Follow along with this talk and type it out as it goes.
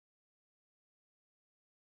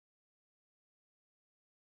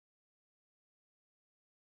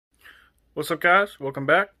What's up, guys? Welcome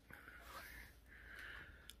back.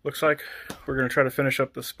 Looks like we're going to try to finish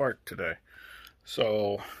up the spark today.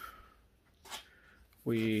 So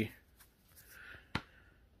we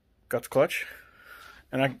got the clutch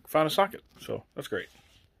and I found a socket, so that's great.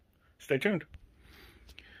 Stay tuned.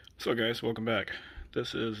 So guys, welcome back.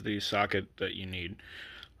 This is the socket that you need.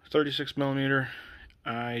 36 millimeter.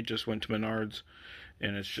 I just went to Menards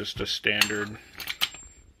and it's just a standard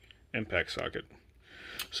impact socket.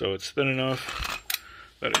 So it's thin enough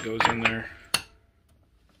that it goes in there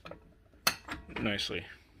nicely.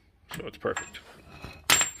 So it's perfect.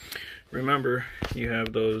 Remember, you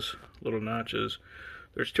have those little notches.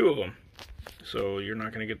 There's two of them. So you're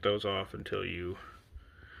not going to get those off until you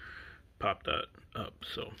pop that up.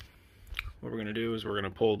 So what we're going to do is we're going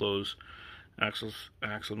to pull those axle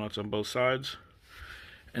nuts on both sides.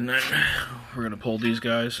 And then we're going to pull these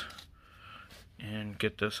guys and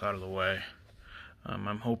get this out of the way.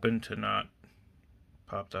 I'm hoping to not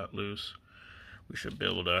pop that loose. We should be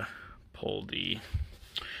able to pull the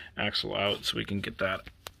axle out so we can get that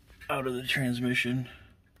out of the transmission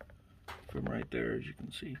from right there, as you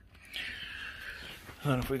can see.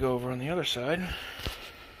 And then if we go over on the other side,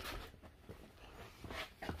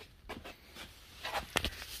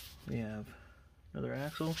 we have another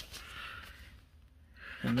axle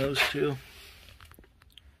and those two,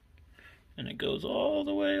 and it goes all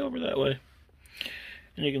the way over that way.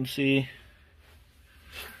 And you can see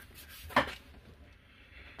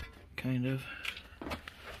kind of,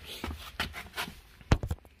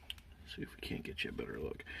 see if we can't get you a better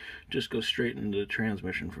look. Just go straight into the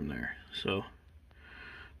transmission from there. So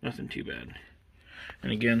nothing too bad.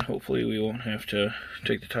 And again, hopefully we won't have to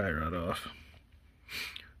take the tie rod off.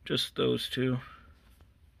 Just those two.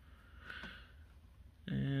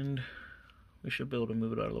 And we should be able to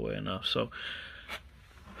move it out of the way enough. So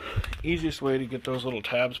easiest way to get those little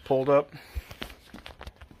tabs pulled up,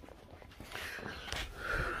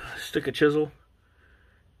 stick a chisel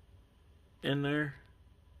in there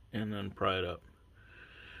and then pry it up.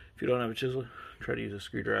 If you don't have a chisel, try to use a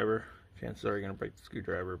screwdriver. Chances are you're going to break the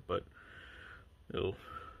screwdriver, but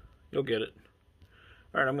you'll get it.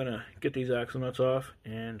 Alright, I'm going to get these axle nuts off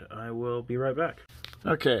and I will be right back.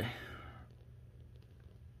 Okay,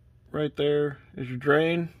 right there is your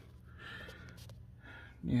drain.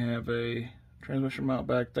 You have a transmission mount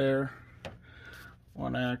back there.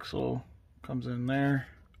 One axle comes in there.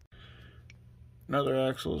 Another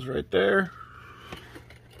axle is right there.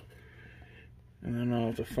 And then I'll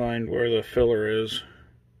have to find where the filler is.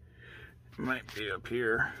 It might be up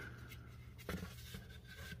here.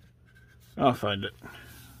 I'll find it.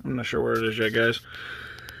 I'm not sure where it is yet, guys.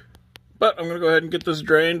 But I'm going to go ahead and get this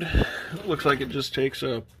drained. It looks like it just takes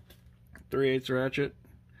a 3/8 ratchet.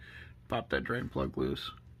 Pop that drain plug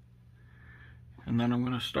loose. And then I'm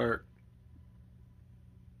going to start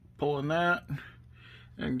pulling that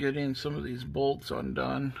and getting some of these bolts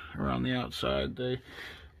undone around the outside. They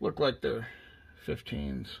look like they're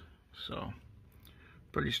 15s, so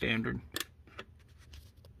pretty standard.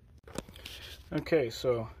 Okay,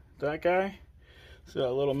 so that guy, see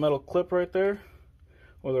that little metal clip right there?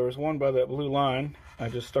 Well, there was one by that blue line. I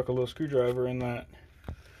just stuck a little screwdriver in that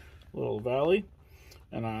little valley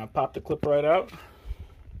and I popped the clip right out.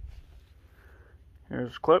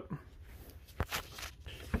 Here's the clip.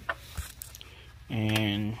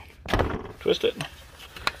 And twist it.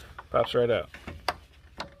 Pops right out.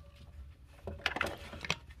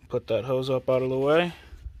 Put that hose up out of the way.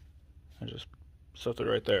 And just set it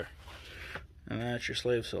right there. And that's your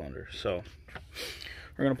slave cylinder. So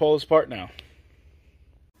we're going to pull this apart now.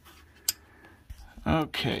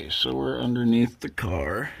 Okay, so we're underneath the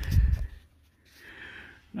car.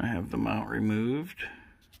 I have the mount removed.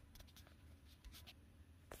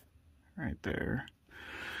 Right there.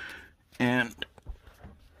 And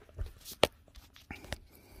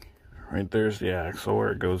right there's the axle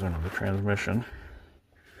where it goes into the transmission.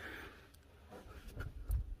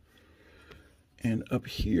 And up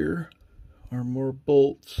here are more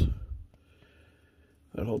bolts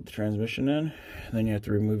that hold the transmission in. And then you have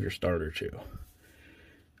to remove your starter too.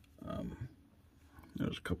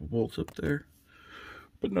 There's a couple bolts up there,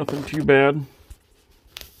 but nothing too bad.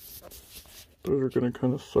 Those are going to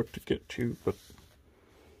kind of suck to get to, but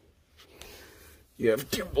you have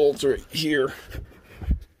two bolts right here.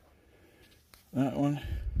 That one,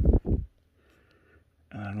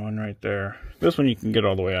 and one right there. This one you can get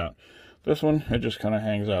all the way out. This one, it just kind of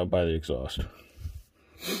hangs out by the exhaust.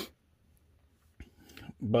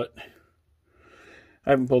 But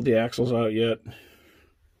I haven't pulled the axles out yet.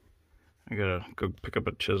 I gotta go pick up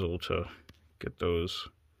a chisel to get those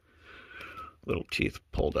little teeth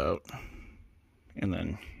pulled out. And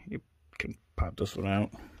then you can pop this one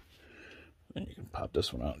out. And you can pop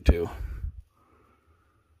this one out too.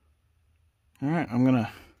 Alright, I'm going to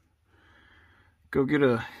go get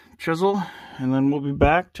a chisel, and then we'll be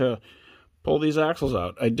back to pull these axles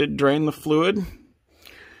out. I did drain the fluid,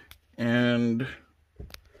 and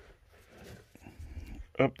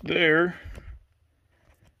up there,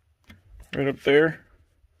 right up there,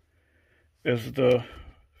 is the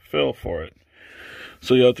fill for it.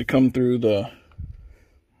 So you have to come through the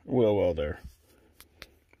wheel well there.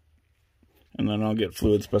 And then I'll get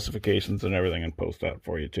fluid specifications and everything and post that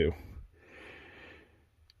for you too.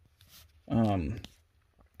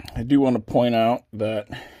 I do want to point out that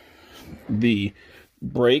the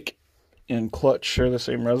brake and clutch share the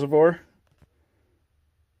same reservoir.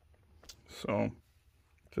 So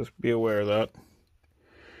just be aware of that.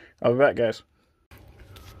 I'll be back, guys.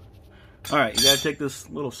 Alright, you gotta take this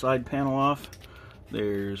little side panel off.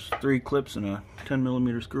 There's 3 clips and a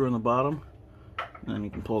 10mm screw on the bottom. And then you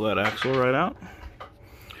can pull that axle right out.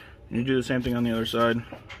 And you do the same thing on the other side.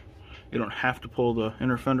 You don't have to pull the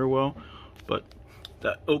inner fender well, but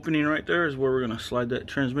that opening right there is where we're going to slide that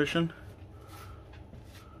transmission.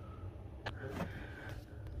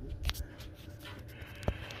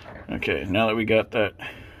 Okay, now that we got that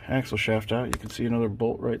axle shaft out, you can see another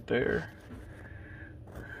bolt right there.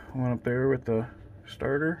 One up there with the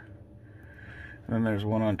starter. And then there's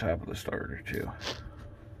one on top of the starter too.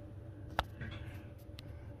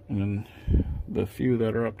 And then the few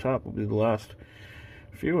that are up top will be the last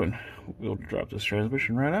few, and we'll drop this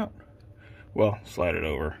transmission right out. Well, slide it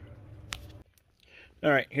over.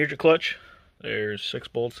 Alright, here's your clutch. There's 6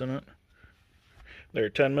 bolts in it. They're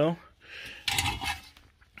 10mm.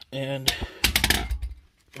 And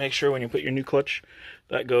make sure when you put your new clutch,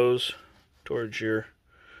 that goes towards your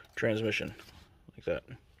transmission, like that.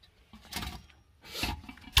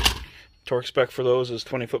 Torque spec for those is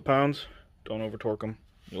 20 foot-pounds. Don't over torque them.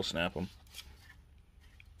 You'll snap them.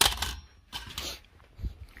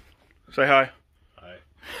 Say hi. Hi.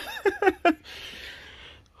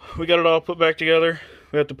 We got it all put back together.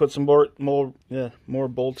 We have to put some more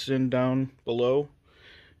bolts in down below,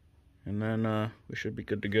 and then we should be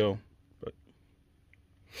good to go. But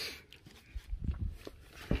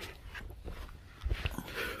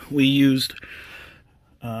we used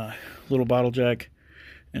a little bottle jack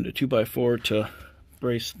and a 2x4 to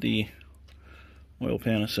brace the oil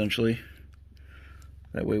pan, essentially.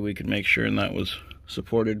 That way we could make sure and that was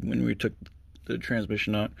supported when we took the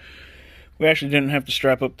transmission out. We actually didn't have to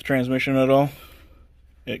strap up the transmission at all.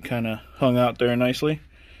 It kind of hung out there nicely.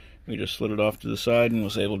 We just slid it off to the side and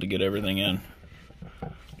was able to get everything in.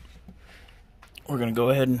 We're going to go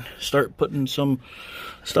ahead and start putting some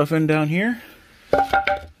stuff in down here,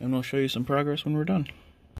 and we'll show you some progress when we're done.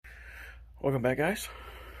 Welcome back, guys.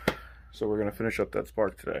 So we're going to finish up that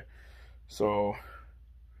spark today. So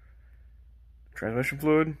transmission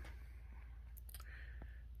fluid,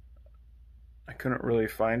 I couldn't really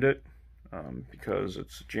find it because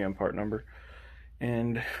it's a GM part number,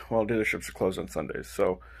 and well, dealerships are closed on Sundays,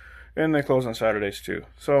 so, and they close on Saturdays too.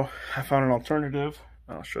 So I found an alternative.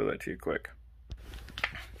 I'll show that to you quick.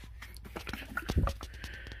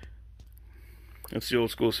 It's the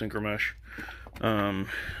old school synchro mesh.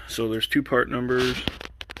 So there's 2 part numbers.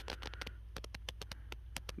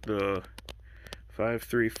 The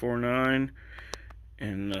 5349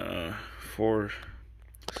 and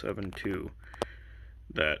 472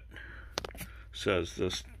 that says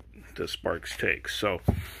the sparks take. So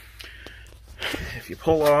if you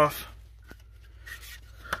pull off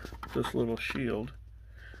this little shield,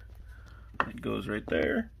 it goes right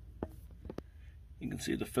there. You can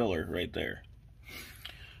see the filler right there.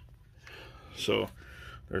 So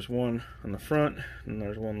there's one on the front and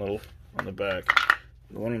there's one little on the back.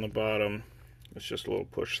 The one on the bottom, it's just a little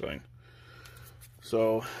push thing.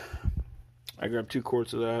 So I grabbed 2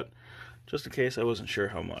 quarts of that just in case I wasn't sure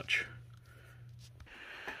how much.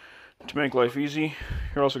 To make life easy,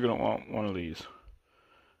 you're also going to want one of these.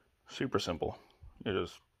 Super simple. You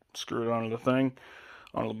just screw it onto the thing,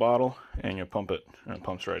 onto the bottle, and you pump it, and it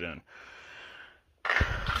pumps right in.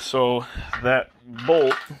 So that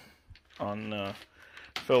bolt on the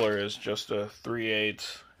filler is just a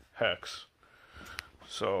 3/8 hex.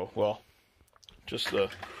 So, well, just the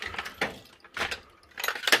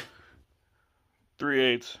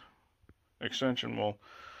 3/8 extension will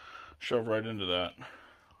shove right into that.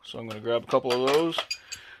 So I'm going to grab a couple of those,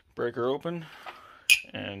 break her open,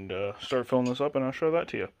 and start filling this up, and I'll show that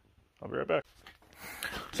to you. I'll be right back.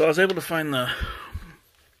 So I was able to find the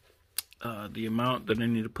amount that I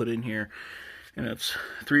need to put in here, and it's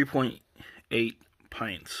 3.8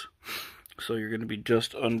 pints. So you're going to be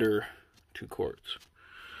just under 2 quarts.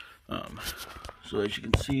 So as you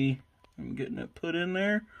can see, I'm getting it put in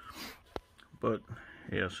there, but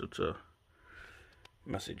yes, it's a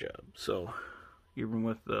messy job. So even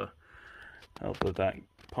with the help with that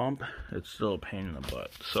pump, it's still a pain in the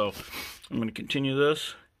butt. So I'm going to continue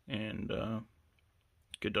this and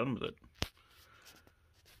get done with it.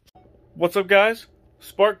 What's up, guys?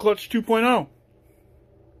 Spark Clutch 2.0.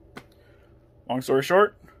 Long story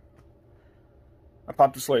short, I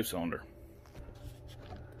popped the slave cylinder.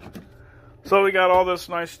 So we got all this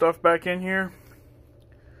nice stuff back in here.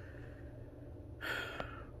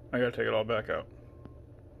 I gotta take it all back out.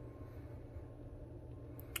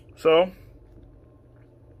 So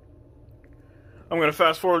I'm gonna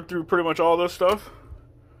fast forward through pretty much all this stuff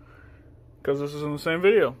because this is in the same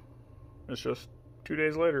video. It's just 2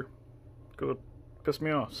 days later because it pissed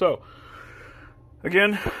me off. So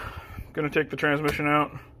again, I'm gonna take the transmission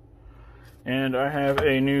out, and I have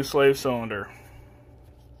a new slave cylinder.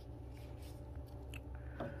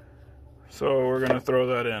 So we're gonna throw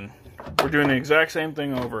that in. We're doing the exact same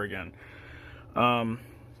thing over again. I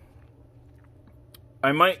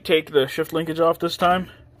might take the shift linkage off this time,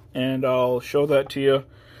 and I'll show that to you.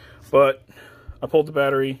 But I pulled the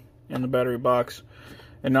battery in the battery box,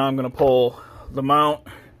 and now I'm gonna pull the mount.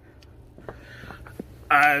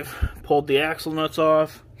 I've pulled the axle nuts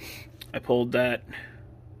off. I pulled that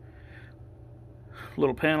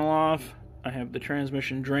little panel off. I have the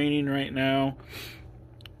transmission draining right now.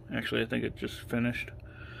 Actually, I think it just finished.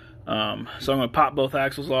 So I'm going to pop both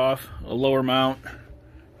axles off, a lower mount,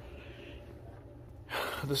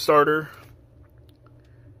 the starter,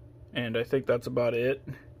 and I think that's about it.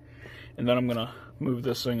 And then I'm going to move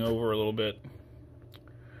this thing over a little bit,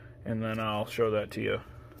 and then I'll show that to you.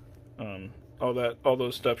 All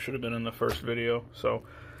those steps should have been in the first video. So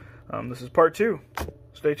this is part 2.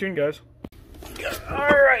 Stay tuned, guys.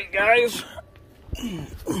 Alright, guys.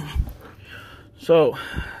 So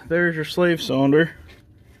there's your slave cylinder.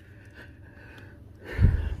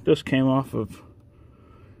 Just came off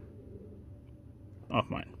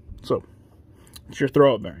mine. So it's your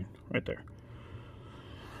throw-up bearing right there.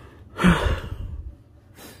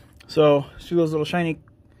 So see those little shiny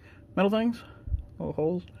metal things, little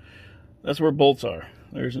holes? That's where bolts are.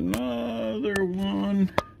 There's another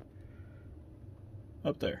one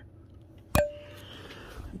up there.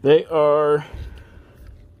 They are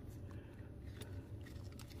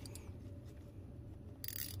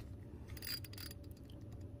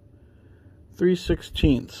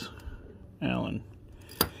 3/16 Allen.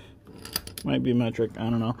 Might be metric, I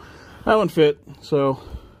don't know. That one fit, so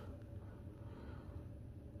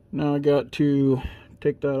now I got to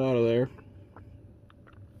take that out of there.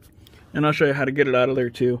 And I'll show you how to get it out of there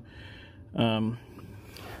too.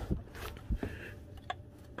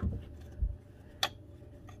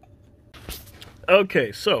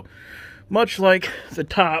 Okay, so much like the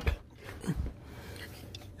top,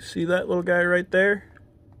 see that little guy right there?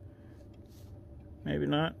 Maybe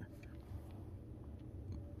not.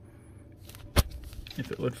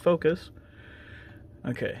 If it would focus.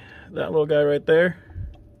 Okay, that little guy right there.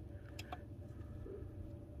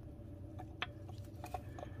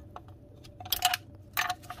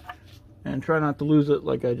 And try not to lose it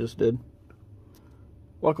like I just did.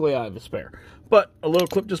 Luckily I have a spare. But a little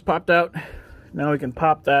clip just popped out. Now we can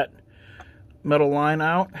pop that metal line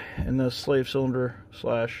out, and the slave cylinder /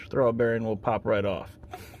 throw-up bearing will pop right off.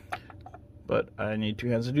 But I need 2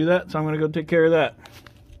 hands to do that, so I'm going to go take care of that.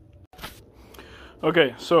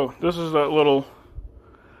 Okay, so this is that little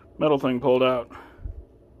metal thing pulled out.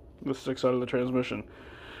 This sticks out of the transmission.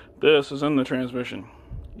 This is in the transmission.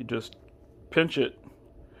 You just pinch it,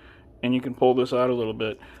 and you can pull this out a little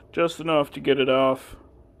bit, just enough to get it off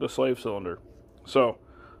the slave cylinder. So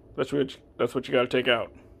that's what you got to take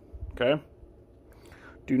out. Okay?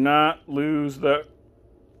 Do not lose that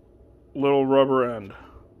little rubber end.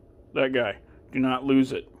 That guy. Do not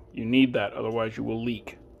lose it. You need that, otherwise you will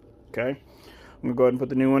leak. Okay? I'm going to go ahead and put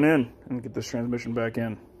the new one in and get this transmission back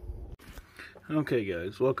in. Okay,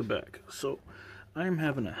 guys, welcome back. So, I'm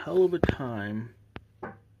having a hell of a time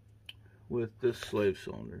with this slave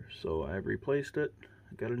cylinder. So, I've replaced it.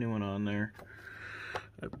 I got a new one on there.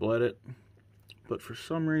 I bled it. But for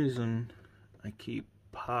some reason, I keep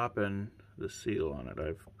popping the seal on it.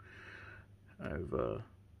 I've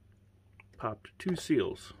popped 2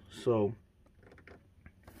 seals. So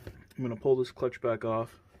I'm going to pull this clutch back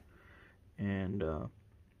off and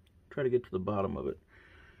try to get to the bottom of it.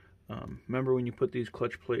 Remember when you put these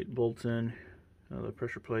clutch plate bolts in, the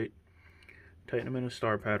pressure plate, tighten them in a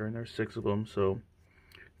star pattern. There's 6 of them, so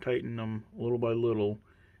tighten them little by little,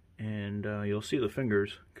 and you'll see the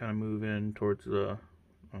fingers kind of move in towards the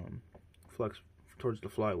flex towards the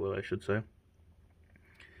flywheel, I should say.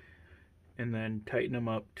 And then tighten them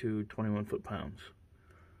up to 21 foot-pounds.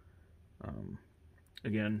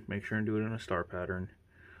 Again, make sure and do it in a star pattern.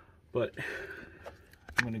 But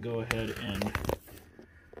I'm going to go ahead and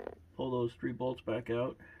pull those 3 bolts back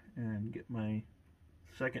out and get my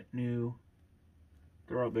second new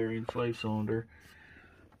throwout bearing slave cylinder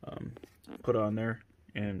put on there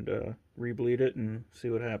and re-bleed it and see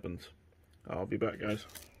what happens. I'll be back, guys.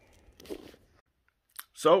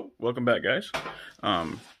 So, welcome back, guys.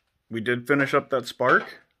 We did finish up that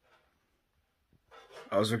spark.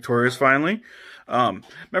 I was victorious finally.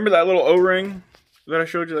 Remember that little O-ring that I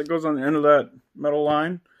showed you that goes on the end of that metal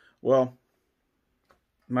line? Well,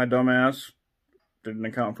 my dumbass didn't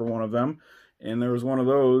account for one of them, and there was one of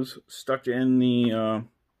those stuck in the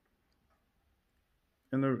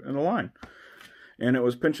line, and it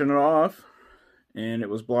was pinching it off, and it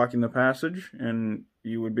was blocking the passage. And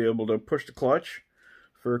you would be able to push the clutch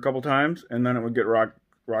for a couple times, and then it would get rock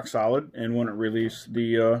solid and wouldn't release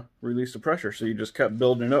the pressure. So you just kept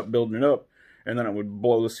building it up, and then it would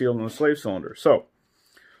blow the seal in the slave cylinder. So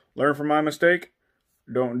learn from my mistake.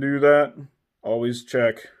 Don't do that. Always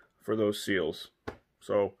check for those seals.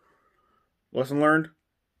 So lesson learned.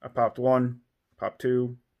 I popped one, popped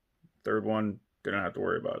two, third one, didn't have to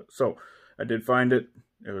worry about it. So I did find it.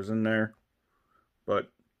 It was in there.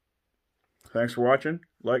 But thanks for watching.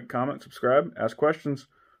 Like, comment, subscribe, ask questions.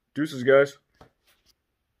 Deuces, guys.